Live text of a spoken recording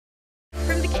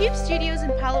theCUBE studios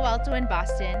in Palo Alto and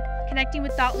Boston, connecting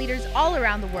with thought leaders all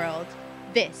around the world.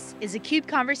 This is a CUBE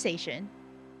Conversation.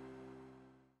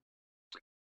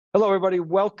 Hello everybody,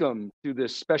 welcome to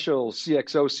this special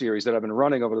CXO series that I've been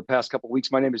running over the past couple of weeks.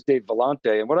 My name is Dave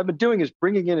Vellante, and what I've been doing is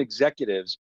bringing in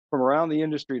executives from around the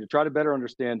industry to try to better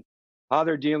understand how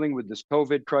they're dealing with this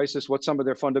COVID crisis, what some of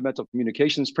their fundamental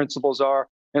communications principles are,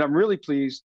 and I'm really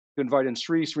pleased to invite in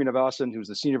Sri Srinivasan, who's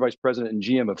the Senior Vice President and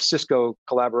GM of Cisco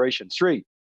Collaboration. Sri,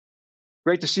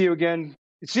 great to see you again.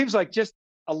 It seems like just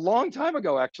a long time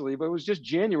ago, actually, but it was just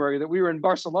January that we were in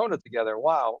Barcelona together.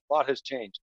 Wow, a lot has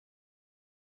changed.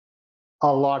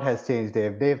 A lot has changed,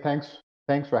 Dave. Dave, thanks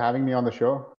for having me on the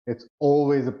show. It's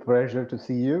always a pleasure to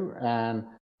see you, and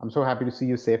I'm so happy to see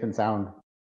you safe and sound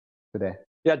today.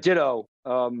 Yeah, ditto.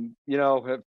 You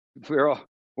know,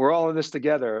 we're all in this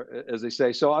together, as they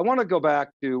say. So I want to go back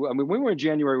to, I mean, when we were in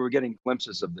January, we were getting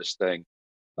glimpses of this thing.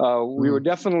 We were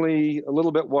definitely a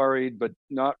little bit worried, but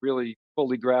not really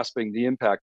fully grasping the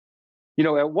impact. You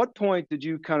know, at what point did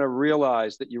you kind of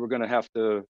realize that you were going to have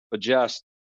to adjust?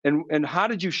 And how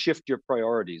did you shift your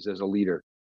priorities as a leader?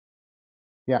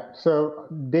 Yeah, so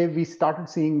Dave, we started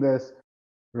seeing this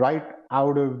right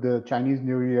out of the Chinese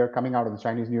New Year, coming out of the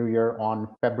Chinese New Year on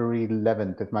February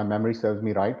 11th, if my memory serves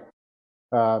me right.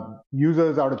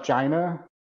 Users out of China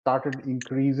started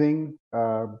increasing,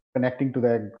 connecting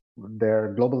to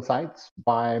their global sites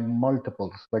by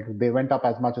multiples. Like they went up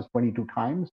as much as 22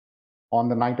 times on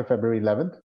the night of February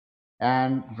 11th.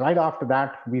 And right after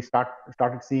that, we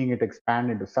started seeing it expand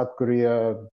into South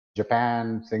Korea,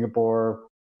 Japan, Singapore,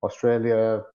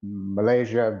 Australia,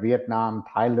 Malaysia, Vietnam,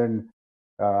 Thailand.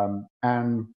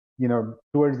 And you know,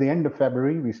 towards the end of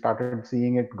February, we started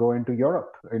seeing it go into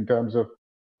Europe in terms of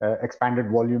expanded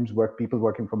volumes, people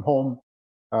working from home.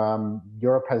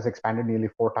 Europe has expanded nearly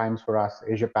 4 times for us.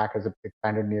 Asia Pac has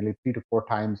expanded nearly 3 to 4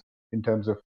 times in terms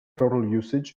of total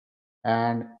usage.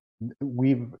 And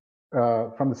we've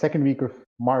from the second week of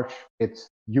March, it's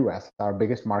US, our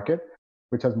biggest market,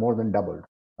 which has more than doubled.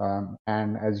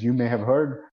 And as you may have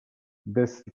heard,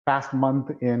 this past month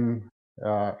in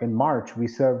March, we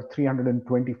served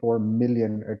 324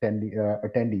 million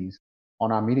attendees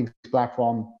on our meetings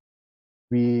platform.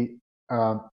 We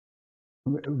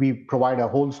provide a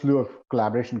whole slew of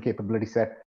collaboration capability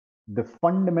set. The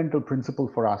fundamental principle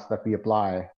for us that we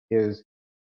apply is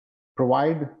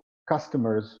provide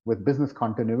customers with business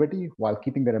continuity while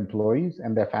keeping their employees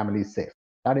and their families safe.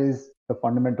 That is the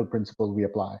fundamental principle we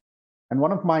apply. And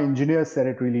one of my engineers said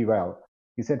it really well.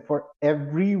 He said, for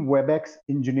every Webex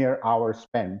engineer hour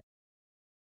spent,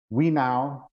 we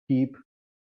now keep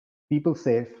people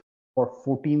safe for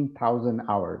 14,000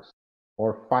 hours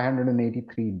or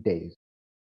 583 days.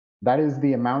 That is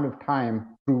the amount of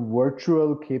time through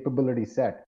virtual capability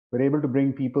set we're able to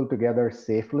bring people together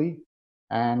safely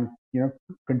and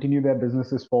continue their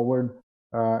businesses forward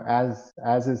as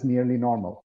is nearly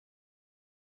normal.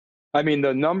 I mean,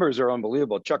 the numbers are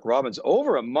unbelievable. Chuck Robbins,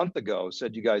 over a month ago,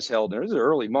 said you guys held, and this is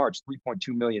early March,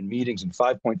 3.2 million meetings and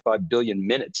 5.5 billion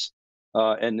minutes.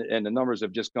 And the numbers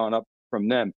have just gone up from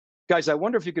them. Guys, I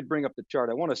wonder if you could bring up the chart.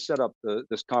 I want to set up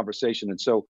this conversation. And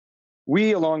so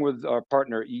we, along with our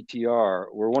partner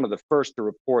ETR, were one of the first to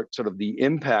report sort of the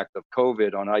impact of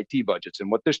COVID on IT budgets.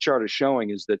 And what this chart is showing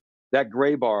is that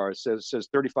gray bar says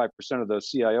 35% of the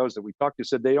CIOs that we talked to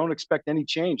said they don't expect any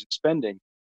change in spending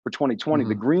for 2020.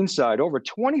 The green side, over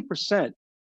 20%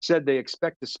 said they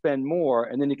expect to spend more,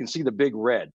 and then you can see the big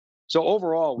red. So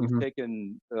overall, we've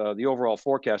taken the overall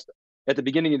forecast. At the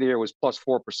beginning of the year was plus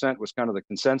 4%, was kind of the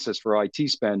consensus for IT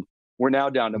spend. We're now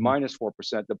down to minus 4%.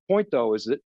 The point though is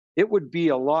that it would be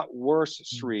a lot worse,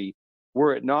 Sri,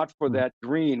 were it not for that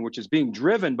green, which is being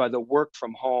driven by the work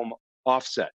from home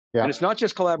offset. Yeah. And it's not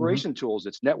just collaboration tools,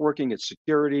 it's networking, it's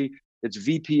security, it's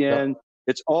VPN,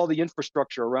 it's all the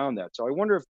infrastructure around that. So I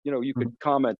wonder if you could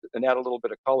comment and add a little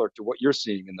bit of color to what you're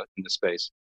seeing in the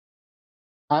space.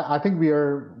 I think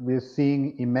we're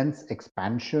seeing immense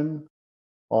expansion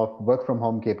of work from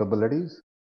home capabilities.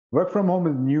 Work from home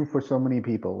is new for so many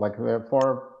people. Like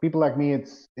for people like me,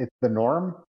 it's the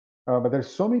norm. But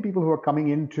there's so many people who are coming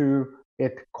into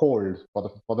it cold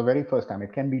for the very first time.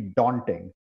 It can be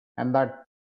daunting, and that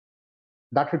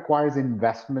requires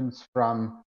investments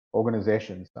from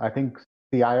organizations. I think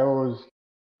CIOs,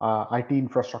 IT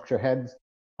infrastructure heads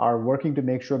are working to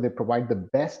make sure they provide the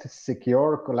best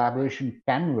secure collaboration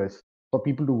canvas for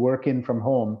people to work in from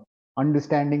home,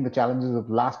 understanding the challenges of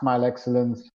last mile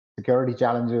excellence, security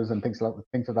challenges, and things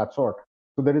of that sort.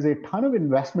 So there is a ton of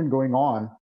investment going on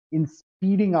in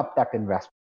speeding up that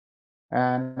investment.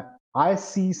 And I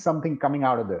see something coming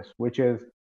out of this, which is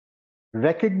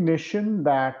recognition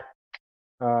that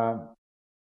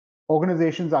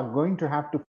organizations are going to have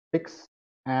to fix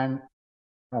and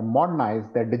modernize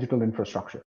their digital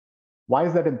infrastructure. Why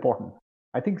is that important?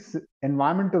 I think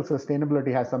environmental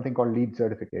sustainability has something called LEED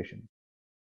certification.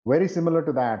 Very similar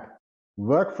to that,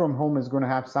 work from home is going to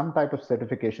have some type of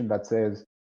certification that says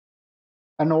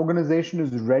an organization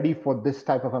is ready for this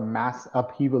type of a mass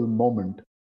upheaval moment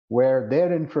where their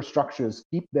infrastructures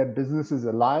keep their businesses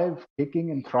alive,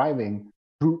 kicking and thriving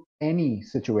through any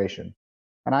situation.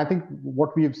 And I think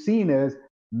what we have seen is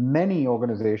many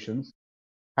organizations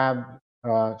have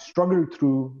struggled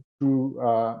through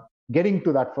getting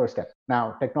to that first step.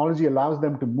 Now, technology allows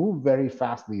them to move very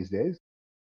fast these days,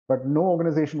 but no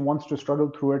organization wants to struggle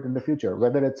through it in the future,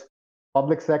 whether it's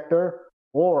public sector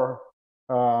or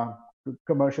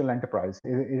commercial enterprise.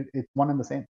 It's one and the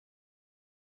same.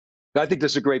 I think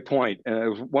this is a great point.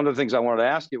 One of the things I wanted to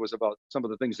ask you was about some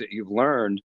of the things that you've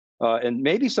learned, and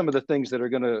maybe some of the things that are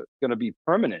going to be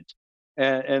permanent.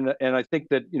 And I think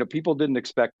that people didn't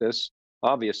expect this,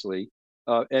 obviously.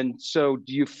 And so,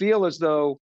 do you feel as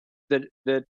though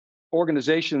that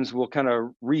organizations will kind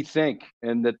of rethink,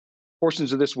 and that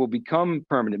portions of this will become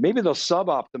permanent? Maybe they'll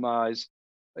sub-optimize,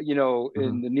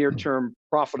 in the near-term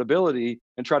profitability,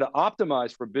 and try to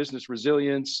optimize for business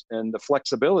resilience and the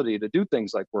flexibility to do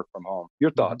things like work from home.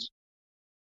 Your thoughts?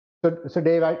 So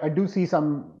Dave, I do see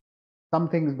some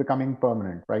things becoming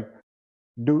permanent, right?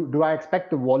 Do I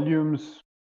expect the volumes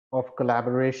of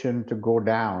collaboration to go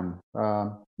down?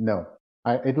 No,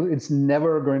 it's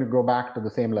never going to go back to the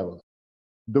same levels.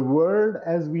 The world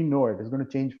as we know it is going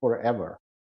to change forever.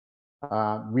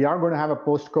 We are going to have a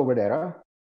post-COVID era,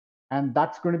 and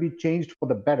that's going to be changed for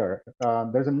the better.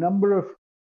 There's a number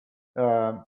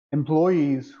of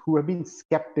employees who have been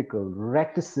skeptical,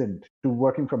 reticent to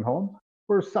working from home,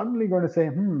 who are suddenly going to say,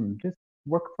 this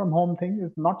work from home thing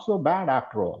is not so bad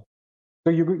after all.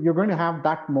 So you're going to have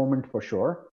that moment for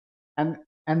sure. And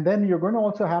then you're going to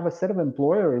also have a set of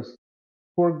employers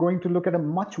who are going to look at a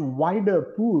much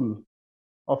wider pool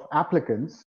of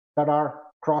applicants that are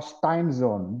cross time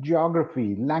zone,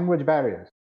 geography, language barriers.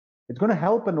 It's going to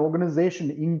help an organization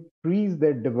increase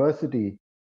their diversity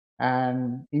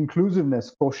and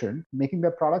inclusiveness quotient, making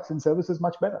their products and services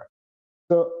much better.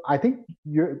 So I think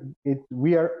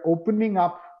we are opening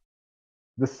up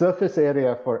the surface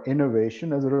area for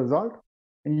innovation as a result.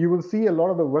 And you will see a lot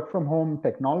of the work from home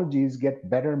technologies get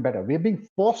better and better. We're being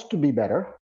forced to be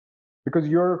better because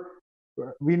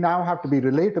we now have to be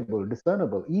relatable,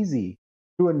 discernible, easy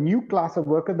to a new class of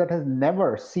worker that has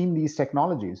never seen these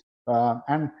technologies.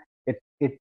 And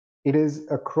it is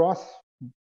across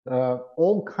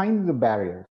all kinds of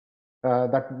barriers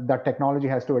that technology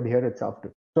has to adhere itself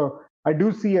to. So I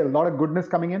do see a lot of goodness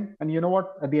coming in. And you know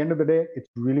what? At the end of the day, it's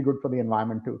really good for the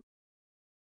environment too.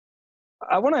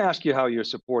 I want to ask you how you're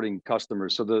supporting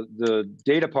customers. So the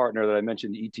data partner that I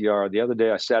mentioned, ETR, the other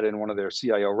day I sat in one of their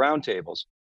CIO roundtables,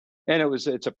 and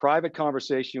it's a private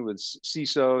conversation with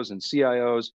CISOs and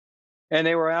CIOs, and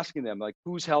they were asking them, like,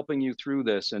 who's helping you through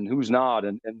this and who's not?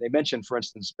 And they mentioned, for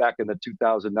instance, back in the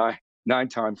 2009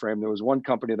 timeframe, there was one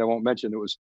company that I won't mention that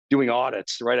was doing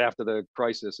audits right after the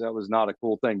crisis. That was not a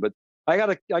cool thing. But I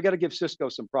gotta give Cisco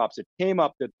some props. It came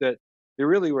up that they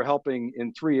really were helping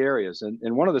in 3 areas.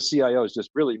 And one of the CIOs just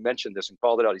really mentioned this and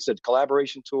called it out. He said,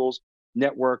 collaboration tools,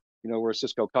 network, we're a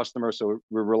Cisco customer, so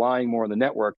we're relying more on the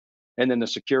network, and then the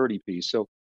security piece. So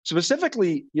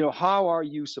specifically, how are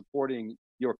you supporting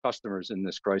your customers in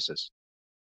this crisis?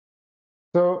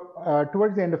 So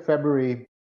towards the end of February,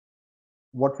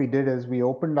 what we did is we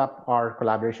opened up our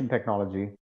collaboration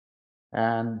technology,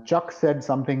 and Chuck said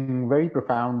something very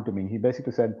profound to me. He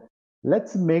basically said,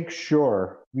 let's make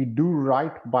sure we do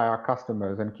right by our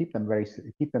customers and keep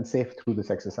them safe through this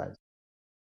exercise.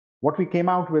 What we came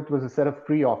out with was a set of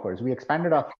free offers. We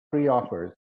expanded our free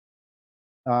offers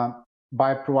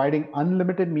by providing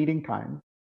unlimited meeting time,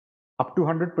 up to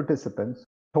 100 participants,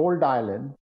 toll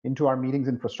dial-in into our meetings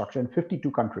infrastructure in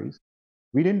 52 countries.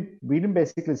 We didn't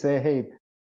basically say, hey,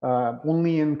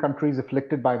 only in countries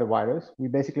afflicted by the virus. We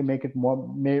basically made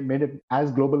it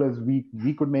as global as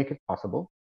we could make it possible.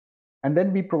 And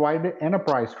then we provided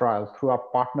enterprise trials through our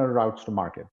partner routes to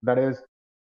market. That is,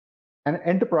 an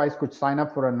enterprise could sign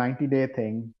up for a 90-day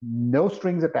thing, no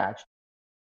strings attached,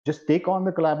 just take on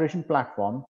the collaboration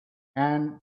platform,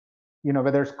 and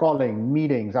whether it's calling,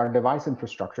 meetings, our device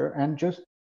infrastructure, and just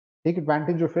take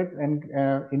advantage of it, and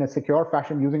in a secure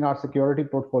fashion, using our security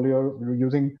portfolio,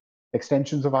 using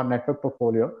extensions of our network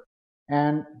portfolio,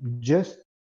 and just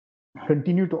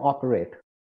continue to operate.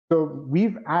 So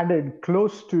we've added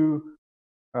close to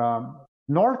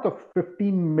north of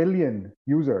 15 million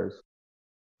users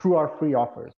through our free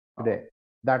offers today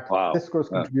that Cisco is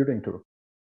contributing to.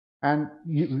 And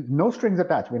no strings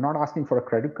attached. We're not asking for a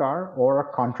credit card or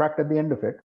a contract at the end of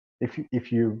it.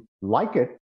 If you like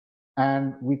it,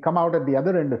 and we come out at the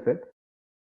other end of it,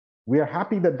 we are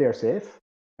happy that they're safe.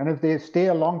 And if they stay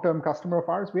a long-term customer of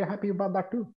ours, we're happy about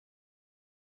that too.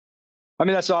 I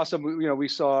mean, that's awesome. We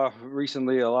saw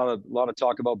recently a lot of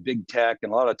talk about big tech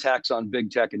and a lot of attacks on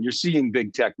big tech, and you're seeing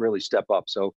big tech really step up.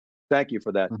 So thank you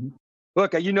for that. Mm-hmm.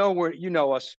 Look, you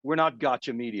know us. We're not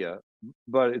gotcha media,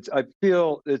 but I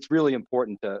feel it's really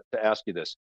important to ask you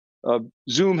this.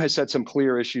 Zoom has had some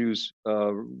clear issues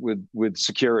with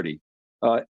security.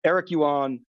 Eric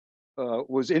Yuan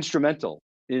was instrumental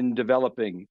in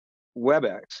developing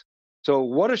Webex. So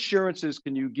what assurances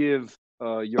can you give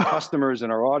your customers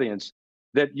and our audience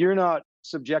that you're not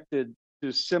subjected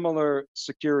to similar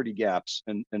security gaps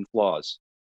and flaws?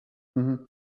 Mm-hmm.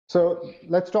 So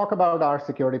let's talk about our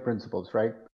security principles,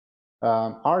 right?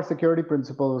 Our security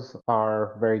principles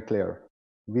are very clear.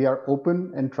 We are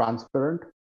open and transparent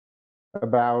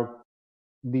about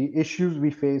the issues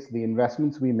we face, the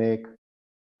investments we make,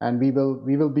 and we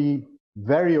will be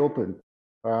very open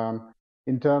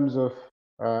in terms of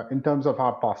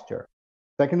our posture.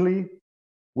 Secondly,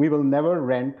 we will never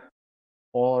rent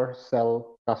or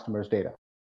sell customers' data.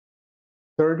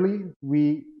 Thirdly,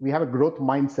 we have a growth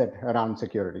mindset around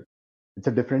security. It's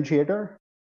a differentiator.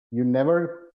 You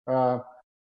never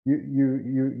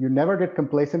you never get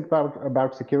complacent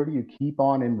about security. You keep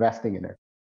on investing in it.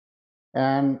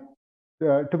 And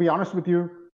to be honest with you,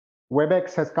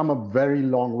 Webex has come a very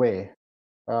long way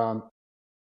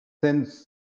since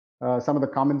some of the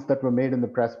comments that were made in the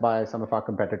press by some of our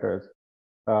competitors.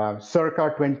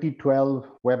 Circa 2012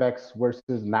 Webex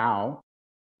versus now,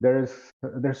 there's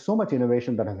so much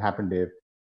innovation that has happened, Dave.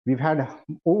 We've had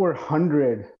over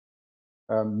 100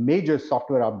 major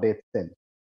software updates since.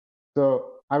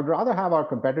 So I would rather have our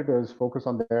competitors focus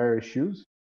on their issues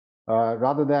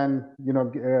rather than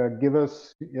give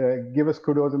us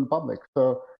kudos in public.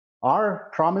 So our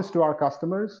promise to our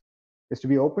customers is to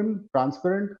be open,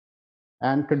 transparent,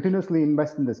 and continuously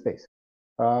invest in this space.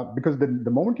 Because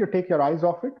the moment you take your eyes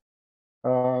off it,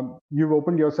 you've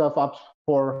opened yourself up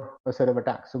for a set of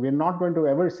attacks. So we're not going to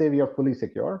ever say we are fully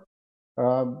secure.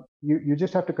 You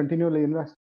just have to continually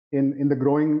invest in the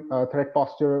growing threat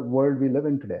posture world we live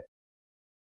in today.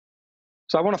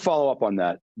 So I want to follow up on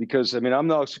that because, I mean, I'm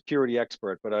no security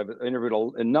expert, but I've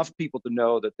interviewed enough people to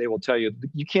know that they will tell you,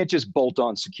 you can't just bolt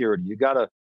on security. You got to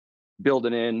build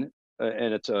it in,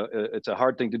 and it's a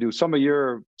hard thing to do. Some of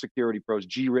your security pros,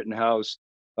 G. Rittenhouse,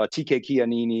 TK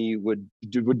Chianini would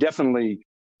definitely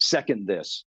second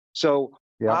this. So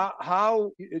yeah.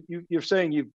 How you're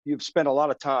saying you've spent a lot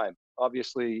of time,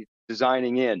 obviously,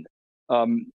 designing in,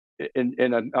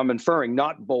 and I'm inferring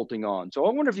not bolting on. So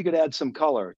I wonder if you could add some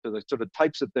color to the sort of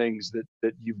types of things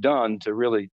that you've done to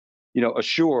really,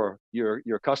 assure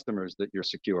your customers that you're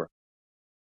secure.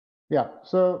 Yeah.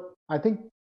 So I think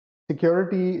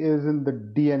security is in the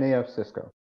DNA of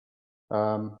Cisco.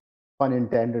 Pun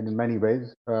intended in many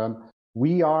ways.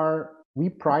 We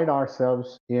pride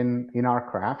ourselves in our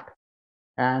craft,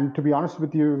 and to be honest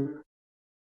with you,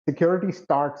 security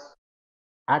starts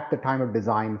at the time of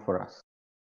design for us,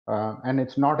 and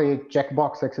it's not a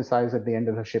checkbox exercise at the end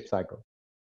of the ship cycle.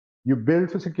 You build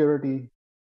for security,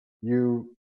 you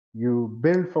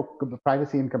build for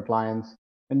privacy and compliance,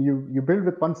 and you build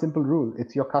with one simple rule: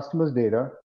 it's your customers' data.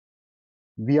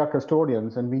 We are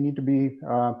custodians, and we need to be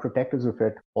protectors of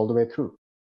it all the way through.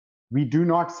 We do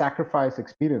not sacrifice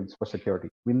experience for security.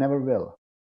 We never will.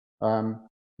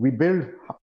 We build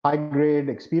high-grade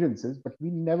experiences, but we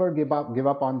never give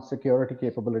up on security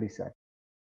capability set.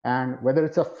 And whether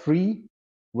it's a free,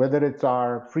 whether it's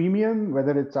our freemium,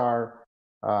 whether it's our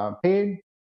paid,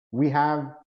 we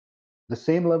have the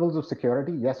same levels of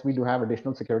security. Yes, we do have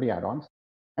additional security add-ons.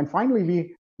 And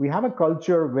finally, we have a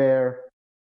culture where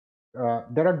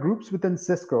there are groups within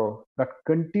Cisco that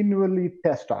continually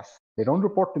test us. They don't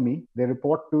report to me. They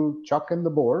report to Chuck and the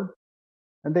board,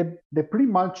 and they pretty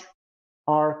much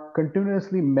are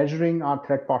continuously measuring our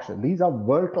threat posture. These are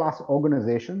world-class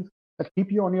organizations that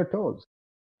keep you on your toes,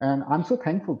 and I'm so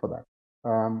thankful for that.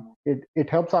 It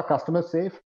helps our customers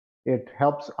safe. It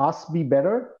helps us be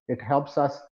better. It helps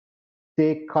us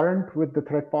stay current with the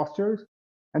threat postures,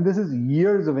 and this is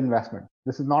years of investment.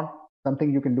 This is not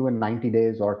something you can do in 90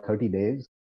 days or 30 days.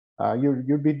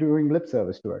 You'd be doing lip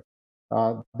service to it.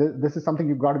 This is something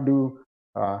you've got to do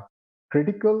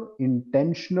critical,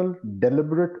 intentional,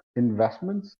 deliberate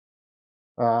investments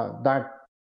that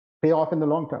pay off in the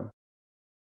long term.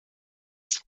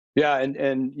 Yeah,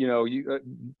 and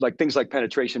like things like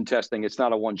penetration testing, it's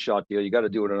not a one-shot deal. You got to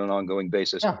do it on an ongoing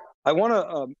basis. Yeah. I want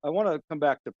to come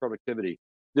back to productivity.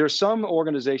 there's some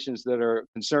organizations that are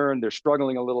concerned, they're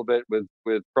struggling a little bit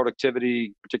with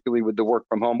productivity, particularly with the work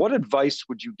from home. What advice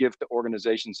would you give to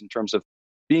organizations in terms of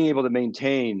being able to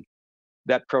maintain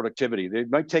that productivity? They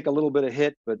might take a little bit of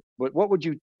hit, but what would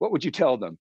you tell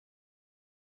them?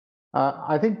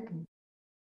 I think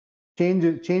change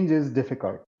is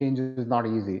difficult. Change is not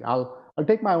easy. I'll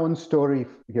take my own story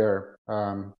here,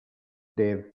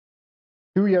 Dave.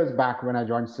 2 years back when I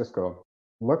joined Cisco,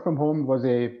 work from home was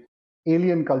a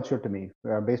alien culture to me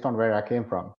based on where I came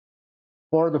from.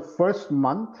 For the first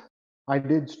month, I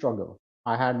did struggle.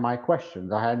 I had my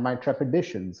questions. I had my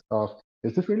trepidations of,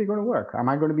 is this really going to work? Am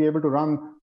I going to be able to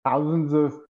run thousands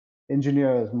of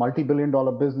engineers,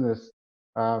 multi-billion-dollar business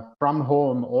from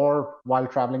home or while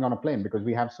traveling on a plane? Because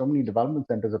we have so many development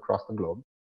centers across the globe.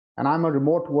 And I'm a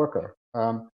remote worker.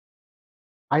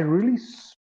 I really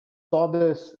saw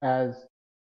this as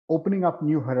opening up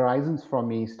new horizons for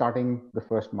me starting the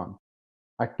first month.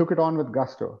 I took it on with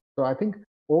gusto. So I think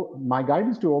my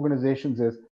guidance to organizations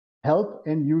is help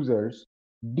end users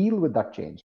deal with that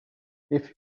change.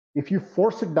 If you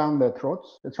force it down their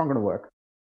throats, it's not going to work.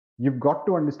 You've got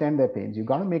to understand their pains. You've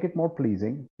got to make it more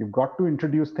pleasing. You've got to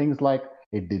introduce things like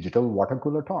a digital water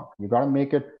cooler talk. You've got to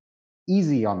make it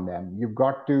easy on them. You've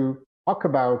got to talk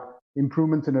about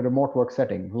improvements in a remote work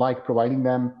setting, like providing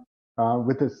them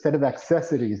with a set of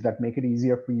accessories that make it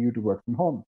easier for you to work from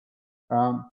home.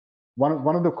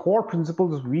 One of the core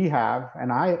principles we have,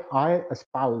 and I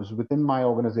espouse within my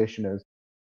organization, is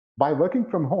by working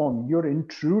from home, you're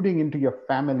intruding into your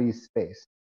family's space.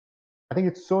 I think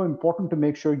it's so important to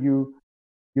make sure you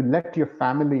let your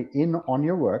family in on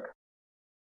your work.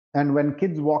 And when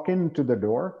kids walk into the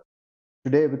door,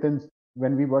 today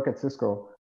when we work at Cisco,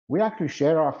 we actually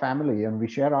share our family and we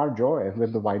share our joy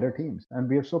with the wider teams. And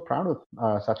we are so proud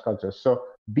of such cultures. So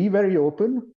be very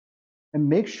open and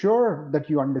make sure that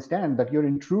you understand that you're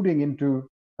intruding into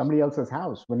somebody else's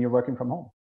house when you're working from home.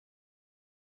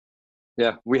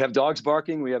 Yeah, we have dogs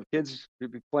barking. We have kids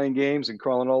playing games and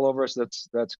crawling all over us.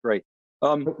 That's great.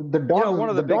 The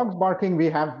dogs barking we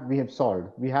have solved.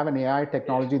 We have an AI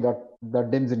technology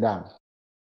that dims it down.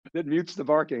 It mutes the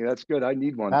barking. That's good. I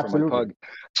need one Absolutely.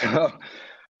 for my pug.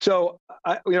 So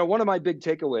one of my big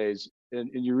takeaways, and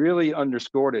you really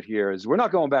underscored it here, is we're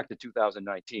not going back to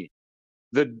 2019.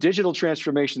 The digital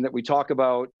transformation that we talk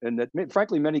about, and that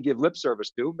frankly many give lip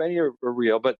service to, many are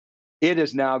real, but it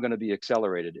is now going to be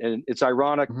accelerated. And it's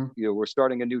ironic, we're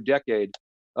starting a new decade,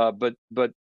 but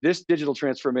this digital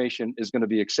transformation is going to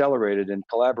be accelerated, and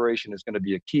collaboration is going to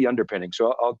be a key underpinning.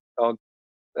 So I'll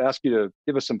ask you to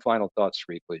give us some final thoughts,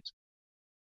 Sri, please.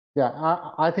 Yeah,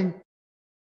 I think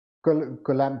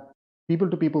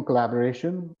people-to-people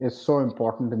collaboration is so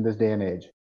important in this day and age.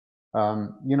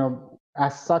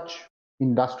 As such,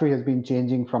 industry has been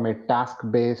changing from a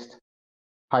task-based,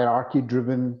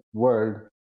 hierarchy-driven world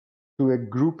to a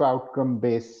group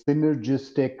outcome-based,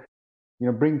 synergistic,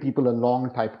 bring people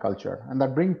along type culture. And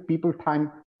that bring people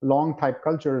along type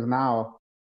culture is now,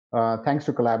 thanks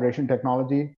to collaboration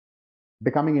technology,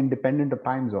 becoming independent of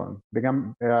time zone.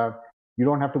 You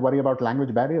don't have to worry about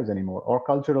language barriers anymore or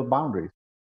cultural boundaries.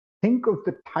 Think of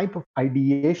the type of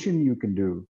ideation you can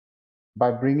do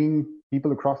by bringing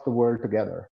people across the world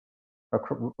together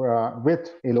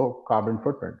with a low carbon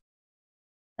footprint.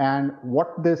 And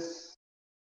what this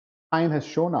time has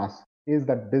shown us is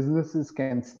that businesses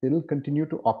can still continue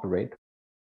to operate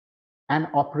and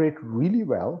operate really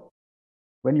well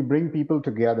when you bring people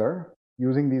together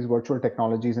using these virtual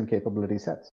technologies and capability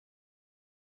sets.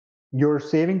 You're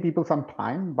saving people some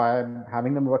time by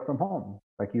having them work from home.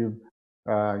 Like you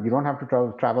don't have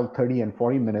to travel 30 and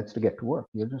 40 minutes to get to work.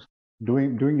 You're just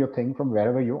doing your thing from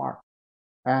wherever you are.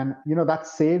 And that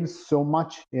saves so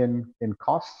much in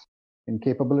costs, in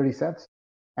capability sets.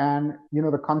 And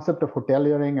the concept of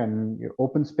hoteliering and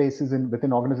open spaces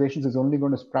within organizations is only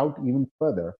going to sprout even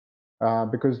further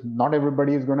because not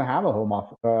everybody is going to have a home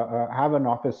office, have an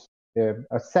office,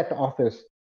 a set office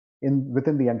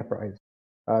within the enterprise.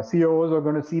 CEOs are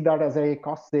going to see that as a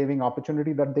cost-saving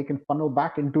opportunity that they can funnel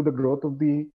back into the growth of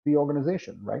the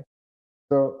organization, right?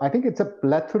 So I think it's a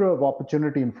plethora of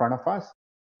opportunity in front of us,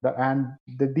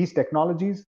 these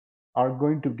technologies are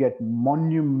going to get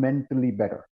monumentally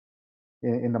better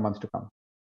in the months to come.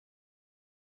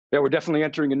 Yeah, we're definitely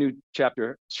entering a new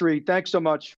chapter. Sri, thanks so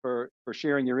much for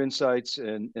sharing your insights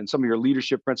and some of your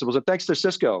leadership principles. And thanks to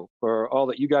Cisco for all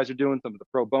that you guys are doing, some of the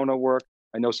pro bono work.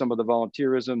 I know some of the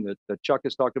volunteerism that Chuck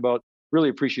has talked about. Really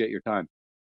appreciate your time.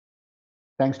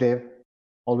 Thanks, Dave.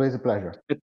 Always a pleasure.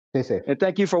 Stay safe. And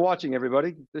thank you for watching,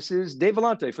 everybody. This is Dave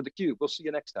Vellante for theCUBE. We'll see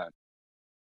you next time.